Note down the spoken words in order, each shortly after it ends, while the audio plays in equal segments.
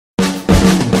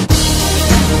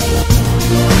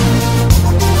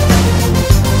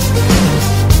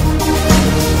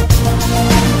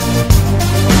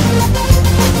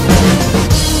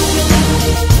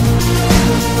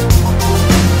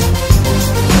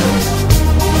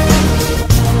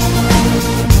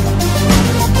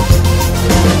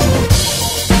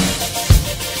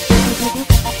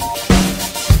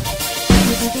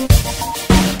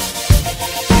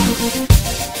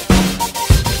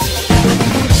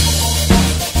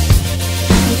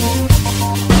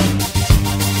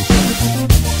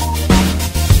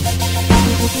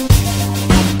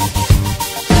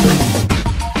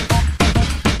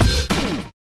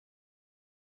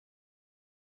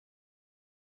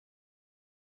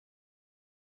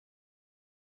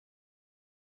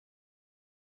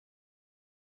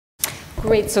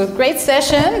Great, so great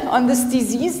session on this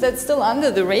disease that's still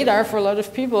under the radar for a lot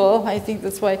of people. I think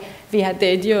that's why we had the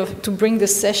idea to bring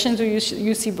this session to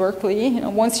UC Berkeley. You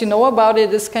know, once you know about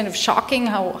it, it's kind of shocking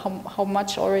how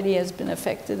much already has been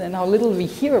affected and how little we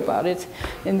hear about it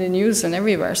in the news and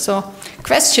everywhere. So,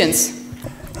 questions?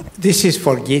 This is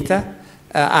for Gitta.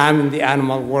 I'm in the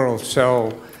animal world,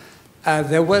 so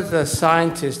there was a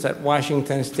scientist at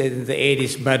Washington State in the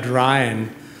 80s, Bud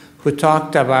Ryan, who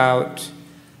talked about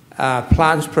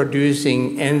plants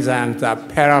producing enzymes that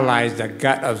paralyze the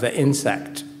gut of the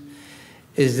insect.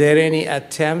 Is there any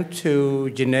attempt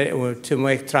to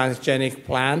make transgenic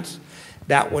plants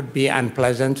that would be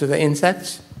unpleasant to the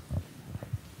insects?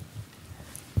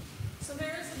 So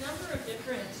there's a number of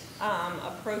different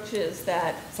approaches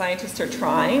that scientists are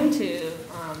trying to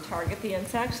target the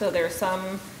insect. So there are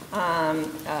some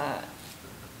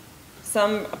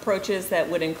approaches that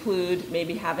would include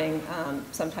maybe having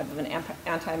some type of an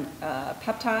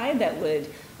anti-peptide that would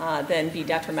then be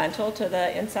detrimental to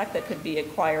the insect that could be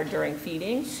acquired during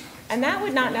feeding. And that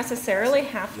would not necessarily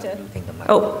have to, and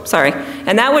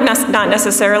that would not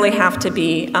necessarily have to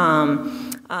be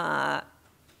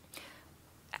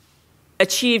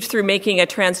achieved through making a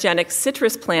transgenic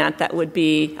citrus plant that would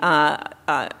be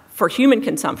for human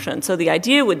consumption. So the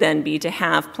idea would then be to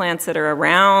have plants that are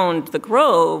around the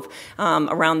grove,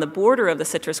 around the border of the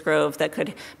citrus grove, that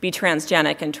could be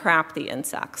transgenic and trap the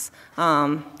insects.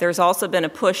 There's also been a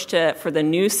push for the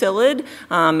new psyllid,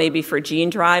 maybe for gene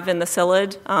drive in the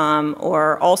psyllid,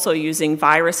 or also using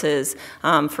viruses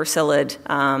for psyllid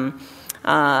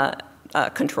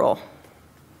control.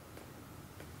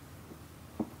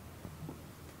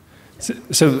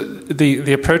 So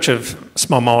the approach of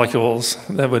small molecules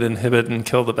that would inhibit and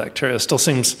kill the bacteria still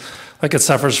seems like it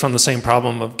suffers from the same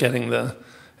problem of getting the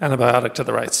antibiotic to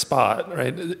the right spot,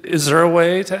 right? Is there a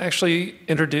way to actually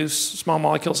introduce small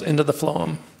molecules into the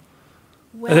phloem?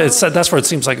 Well, that's where it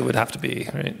seems like it would have to be,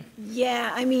 right?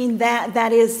 Yeah, I mean,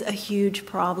 that is a huge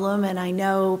problem, and I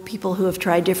know people who have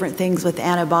tried different things with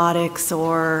antibiotics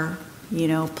or, you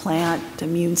know, plant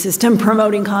immune system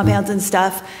promoting compounds and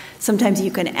stuff. Sometimes you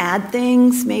can add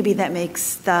things, maybe that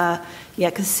makes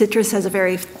because citrus has a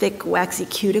very thick, waxy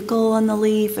cuticle on the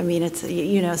leaf. I mean, it's,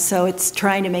 you know, so it's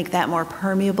trying to make that more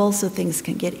permeable so things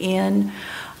can get in.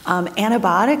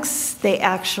 Antibiotics, it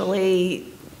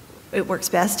works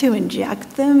best to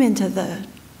inject them into the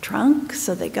trunk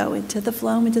so they go into the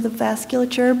phloem, into the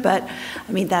vasculature, but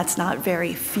I mean, that's not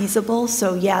very feasible.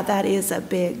 So yeah, that is a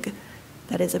big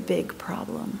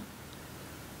problem.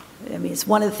 I mean, it's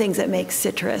one of the things that makes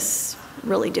citrus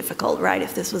really difficult, right?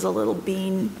 If this was a little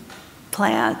bean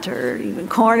plant or even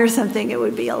corn or something, it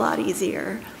would be a lot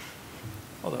easier.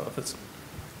 Although if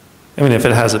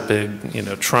it has a big, you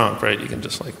know, trunk, right, you can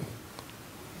just like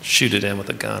shoot it in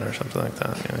with a gun or something like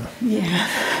that. Yeah.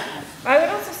 I would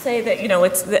also say that, you know,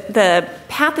 it's the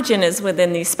pathogen is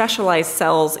within these specialized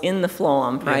cells in the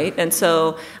phloem, right? Yeah. And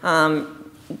so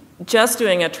just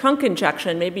doing a trunk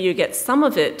injection, maybe you get some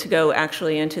of it to go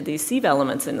actually into these sieve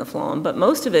elements in the phloem, but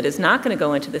most of it is not going to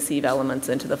go into the sieve elements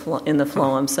in the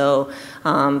phloem. So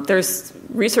there's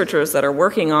researchers that are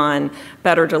working on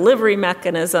better delivery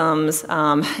mechanisms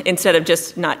instead of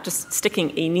not just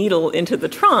sticking a needle into the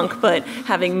trunk, but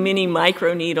having mini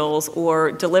microneedles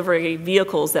or delivery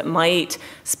vehicles that might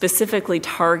specifically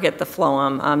target the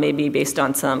phloem, maybe based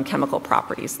on some chemical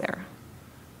properties there.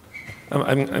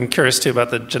 I'm curious too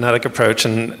about the genetic approach,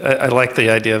 and I like the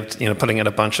idea of, you know, putting in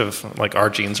a bunch of like R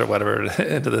genes or whatever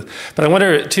into the. But I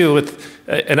wonder too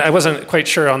and I wasn't quite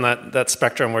sure on that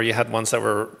spectrum where you had ones that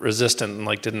were resistant and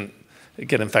like didn't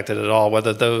get infected at all,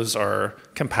 whether those are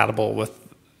compatible with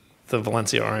the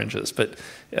Valencia oranges. But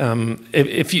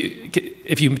if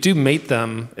you do mate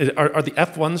them, are the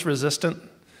F1s resistant?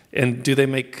 And do they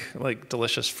make like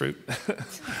delicious fruit?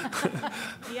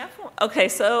 Okay,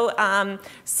 so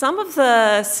some of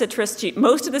the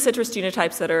most of the citrus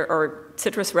genotypes that or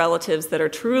citrus relatives that are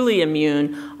truly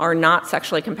immune are not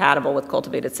sexually compatible with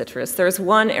cultivated citrus. There's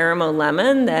one Aramo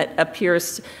lemon that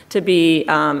appears to be,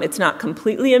 it's not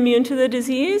completely immune to the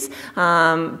disease,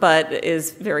 but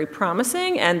is very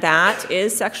promising, and that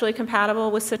is sexually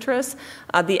compatible with citrus.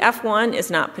 The F1 is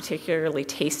not particularly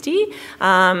tasty,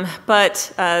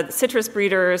 but citrus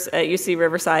breeders at UC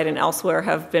Riverside and elsewhere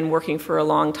have been working for a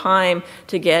long time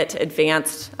to get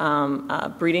advanced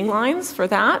breeding lines for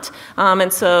that.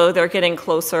 And so they're getting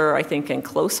closer, I think, and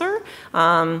closer.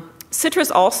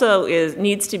 Citrus also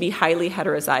needs to be highly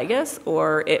heterozygous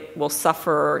or it will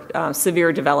suffer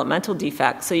severe developmental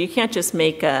defects. So you can't just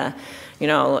make a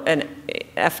an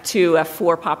F2,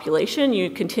 F4 population, you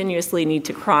continuously need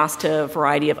to cross to a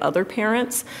variety of other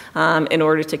parents in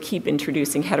order to keep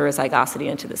introducing heterozygosity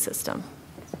into the system.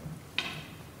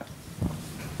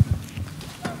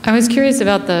 I was curious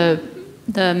about the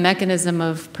mechanism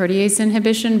of protease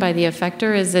inhibition by the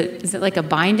effector. Is it like a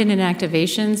bind and an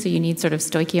activation, so you need sort of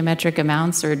stoichiometric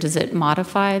amounts, or does it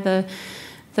modify the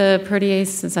protease?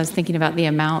 Since I was thinking about the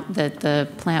amount that the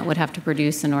plant would have to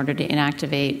produce in order to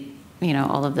inactivate,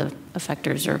 all of the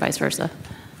effectors, or vice versa.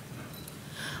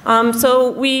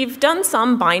 So we've done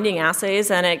some binding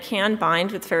assays, and it can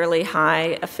bind with fairly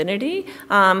high affinity.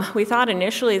 We thought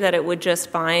initially that it would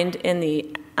just bind in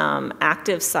the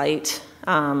active site,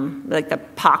 like the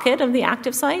pocket of the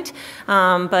active site,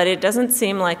 but it doesn't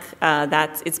seem like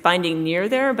it's binding near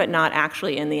there, but not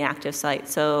actually in the active site.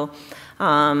 So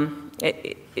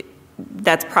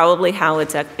that's probably how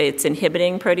it's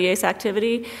inhibiting protease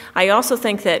activity. I also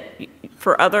think that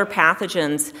for other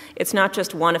pathogens, it's not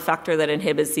just one effector that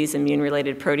inhibits these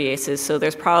immune-related proteases, so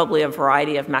there's probably a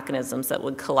variety of mechanisms that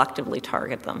would collectively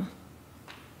target them.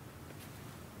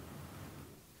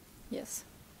 Yes.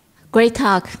 Great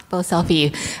talk, both of you.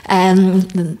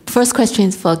 The first question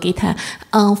is for Gitta.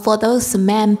 For those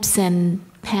MAMPs and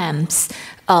PAMPs,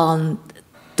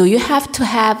 do you have to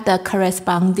have the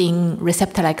corresponding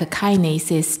receptor-like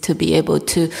kinases to be able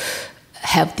to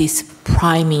have this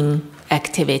priming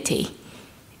activity?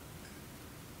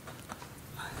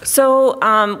 So,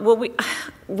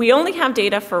 we only have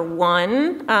data for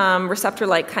one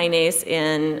receptor-like kinase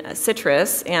in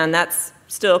citrus, and that's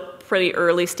still pretty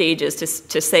early stages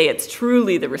to say it's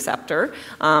truly the receptor.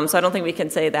 So I don't think we can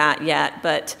say that yet.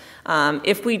 But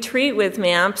if we treat with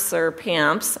MAMPs or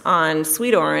PAMPs on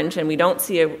sweet orange and we don't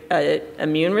see an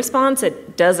immune response,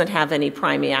 it doesn't have any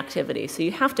priming activity. So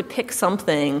you have to pick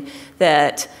something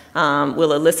that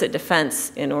will elicit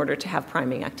defense in order to have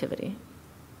priming activity.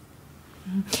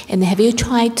 And have you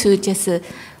tried to just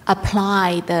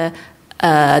apply the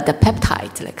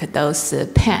peptides, like those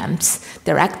PAMPs,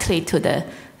 directly to the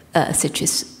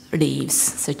citrus leaves,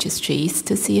 citrus trees,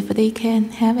 to see if they can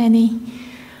have any?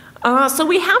 So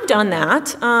we have done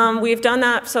that. We've done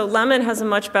that. So lemon has a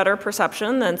much better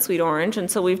perception than sweet orange, and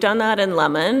so we've done that in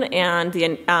lemon, and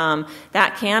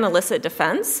that can elicit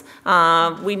defense.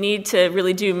 We need to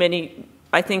really do many,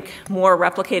 I think, more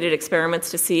replicated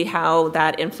experiments to see how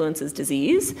that influences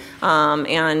disease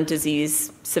and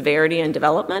disease severity and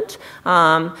development.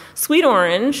 Sweet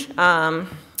orange,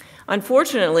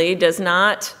 unfortunately, does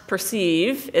not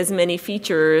perceive as many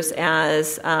features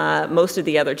as most of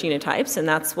the other genotypes, and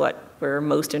that's what we're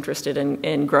most interested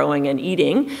in growing and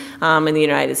eating in the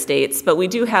United States. But we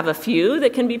do have a few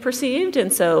that can be perceived,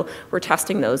 and so we're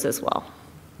testing those as well.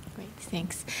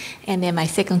 Thanks. And then my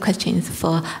second question is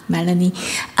for Melanie.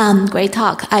 Great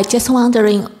talk. I just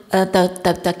wondering,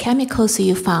 the chemicals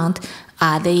you found,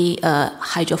 are they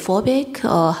hydrophobic,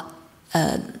 or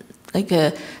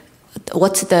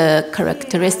what's the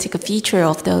characteristic feature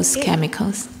of those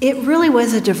chemicals? It really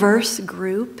was a diverse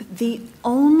group. The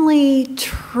only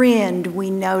trend we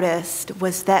noticed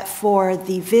was that for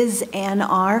the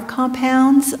Vis-NR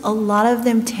compounds, a lot of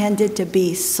them tended to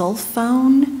be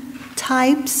sulfone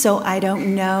types, so I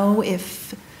don't know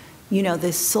if, the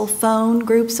sulfone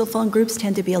groups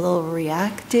tend to be a little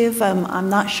reactive. I'm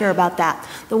not sure about that.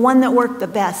 The one that worked the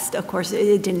best, of course,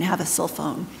 it didn't have a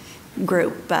sulfone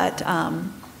group, but,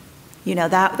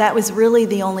 that was really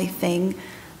the only thing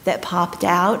that popped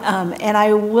out. And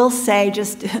I will say,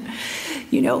 just,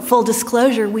 full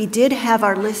disclosure, we did have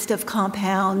our list of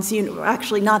compounds,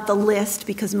 actually not the list,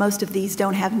 because most of these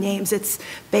don't have names. It's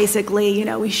basically,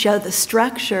 we show the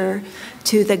structure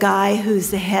to the guy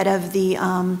who's the head of the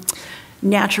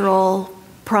natural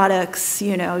products,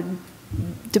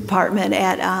 department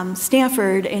at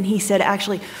Stanford, and he said,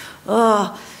 actually,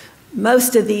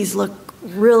 most of these look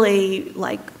really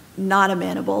like not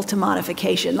amenable to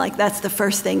modification. Like, that's the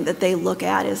first thing that they look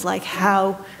at, is like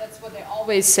how. That's what they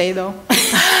always say, though.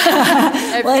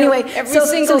 Well, anyway, every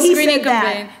single screening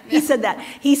campaign. He said that.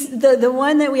 He's the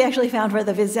one that we actually found for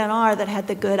the Vis-NR that had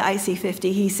the good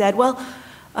IC50. He said, well,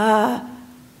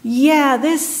 yeah,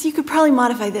 this, you could probably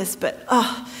modify this, but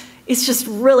it's just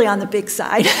really on the big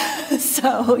side.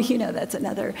 So, that's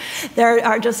another. There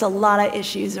are just a lot of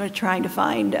issues with trying to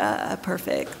find a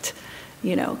perfect,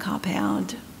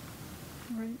 compound.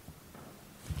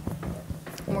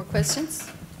 More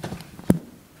questions?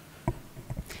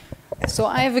 So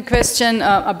I have a question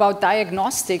about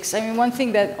diagnostics. I mean, one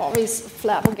thing that always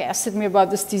flabbergasted me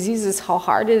about this disease is how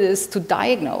hard it is to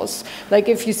diagnose. Like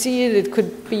if you see it, it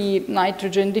could be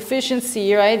nitrogen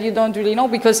deficiency, right? You don't really know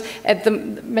because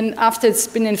after it's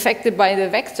been infected by the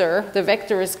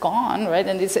vector is gone, right?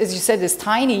 And it's, as you said, it's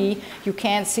tiny, you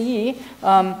can't see,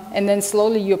 and then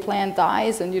slowly your plant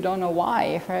dies and you don't know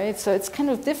why, right? So it's kind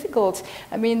of difficult.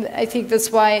 I mean, I think that's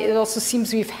why it also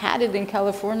seems we've had it in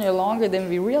California longer than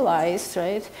we realized,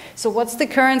 right? So what's the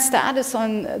current status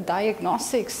on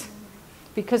diagnostics?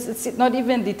 Because it's not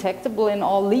even detectable in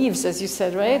all leaves, as you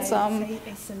said, right? Right,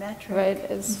 asymmetric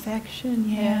infection,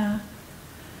 yeah.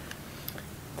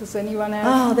 Does anyone have?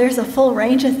 Oh, there's a full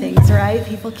range of things, right?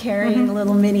 People carrying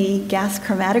little mini gas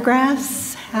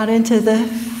chromatographs out into the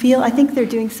field. I think they're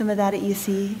doing some of that at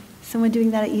UC. Someone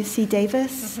doing that at UC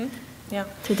Davis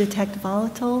to detect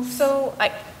volatiles. So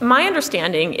my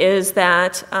understanding is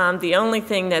that the only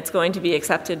thing that's going to be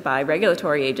accepted by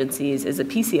regulatory agencies is a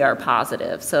PCR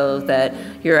positive, so that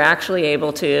you're actually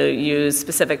able to use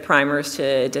specific primers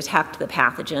to detect the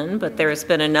pathogen. But there's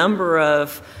been a number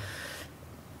of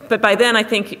But by then, I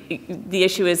think the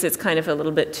issue is it's kind of a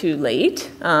little bit too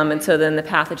late, and so then the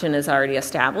pathogen is already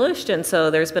established, and so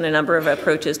there's been a number of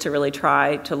approaches to really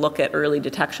try to look at early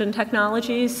detection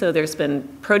technologies. So there's been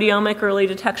proteomic early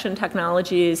detection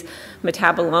technologies,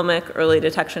 metabolomic early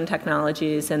detection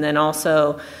technologies, and then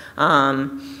also I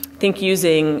think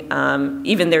using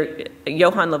even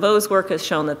Johann Lavau's work has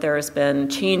shown that there has been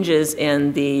changes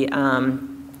in the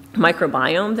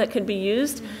microbiome that could be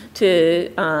used to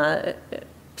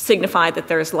signify that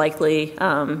there's likely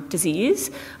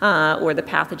disease or the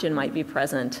pathogen might be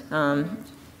present.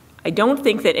 I don't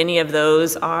think that any of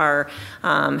those are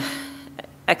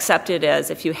accepted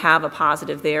as if you have a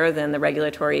positive there, then the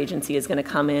regulatory agency is going to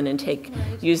come in and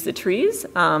use the trees.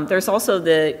 There's also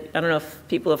I don't know if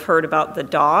people have heard about the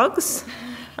dogs.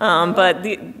 But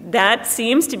that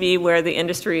seems to be where the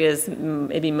industry is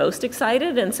maybe most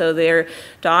excited, and so their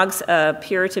dogs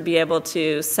appear to be able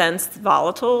to sense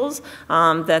volatiles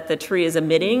that the tree is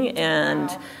emitting, and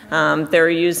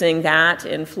they're using that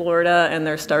in Florida, and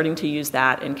they're starting to use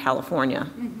that in California.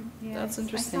 Yes, that's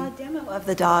interesting. I saw a demo of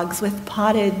the dogs with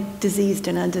potted, diseased,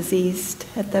 and undiseased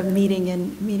at the meeting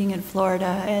in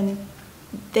Florida, and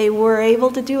they were able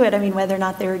to do it. I mean, whether or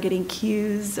not they were getting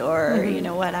cues or you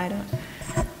know what, I don't.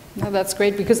 No, that's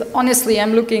great, because honestly,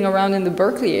 I'm looking around in the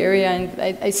Berkeley area and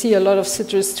I see a lot of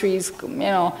citrus trees,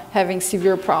 having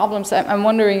severe problems. I'm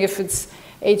wondering if it's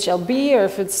HLB or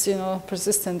if it's,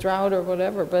 persistent drought or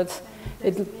whatever, but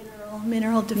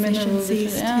mineral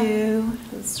deficiencies too.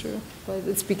 That's true. But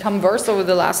it's become worse over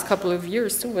the last couple of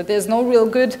years too, but there's no real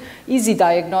good, easy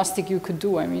diagnostic you could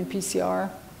do. I mean, PCR,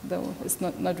 though, it's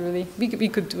not really, we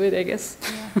could do it, I guess.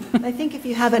 Yeah. I think if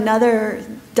you have another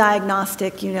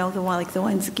diagnostic, the one like the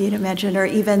ones Gitta mentioned, or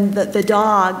even the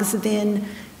dogs, then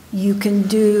you can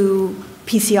do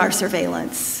PCR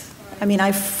surveillance. I mean,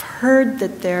 I've heard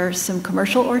that there are some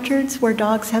commercial orchards where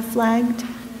dogs have flagged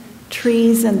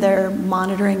trees and they're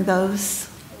monitoring those,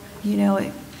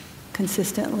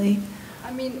 consistently.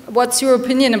 I mean, what's your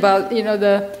opinion about,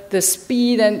 the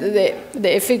speed and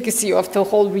the efficacy of the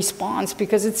whole response?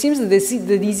 Because it seems that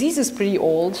the disease is pretty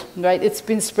old, right? It's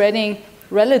been spreading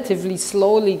relatively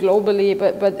slowly globally,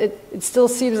 but it still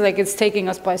seems like it's taking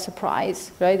us by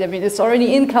surprise, right? I mean, it's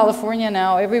already in California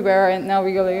now, everywhere, and now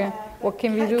we go like, what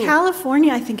can we do?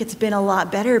 California, I think it's been a lot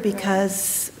better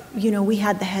because, we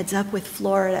had the heads up with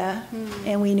Florida,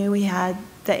 and we knew we had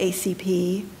the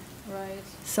ACP.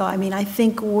 So, I mean, I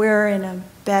think we're in a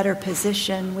better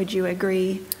position, would you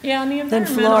agree? Yeah, and the than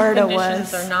Florida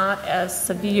conditions are not as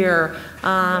severe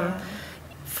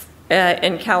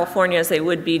in California as they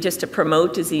would be just to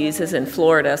promote disease as in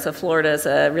Florida. So Florida is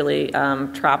a really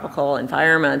tropical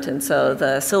environment, and so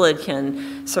the psyllid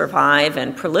can survive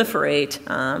and proliferate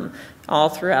all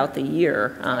throughout the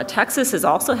year. Texas has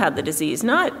also had the disease.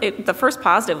 The first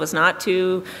positive was not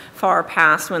too far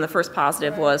past when the first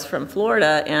positive was from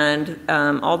Florida, and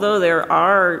although there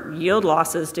are yield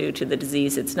losses due to the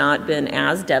disease, it's not been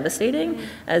as devastating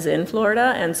as in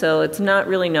Florida, and so it's not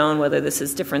really known whether this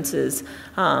is differences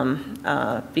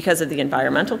because of the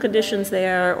environmental conditions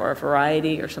there or a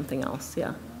variety or something else.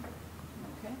 Yeah.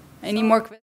 Okay. Any more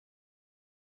questions?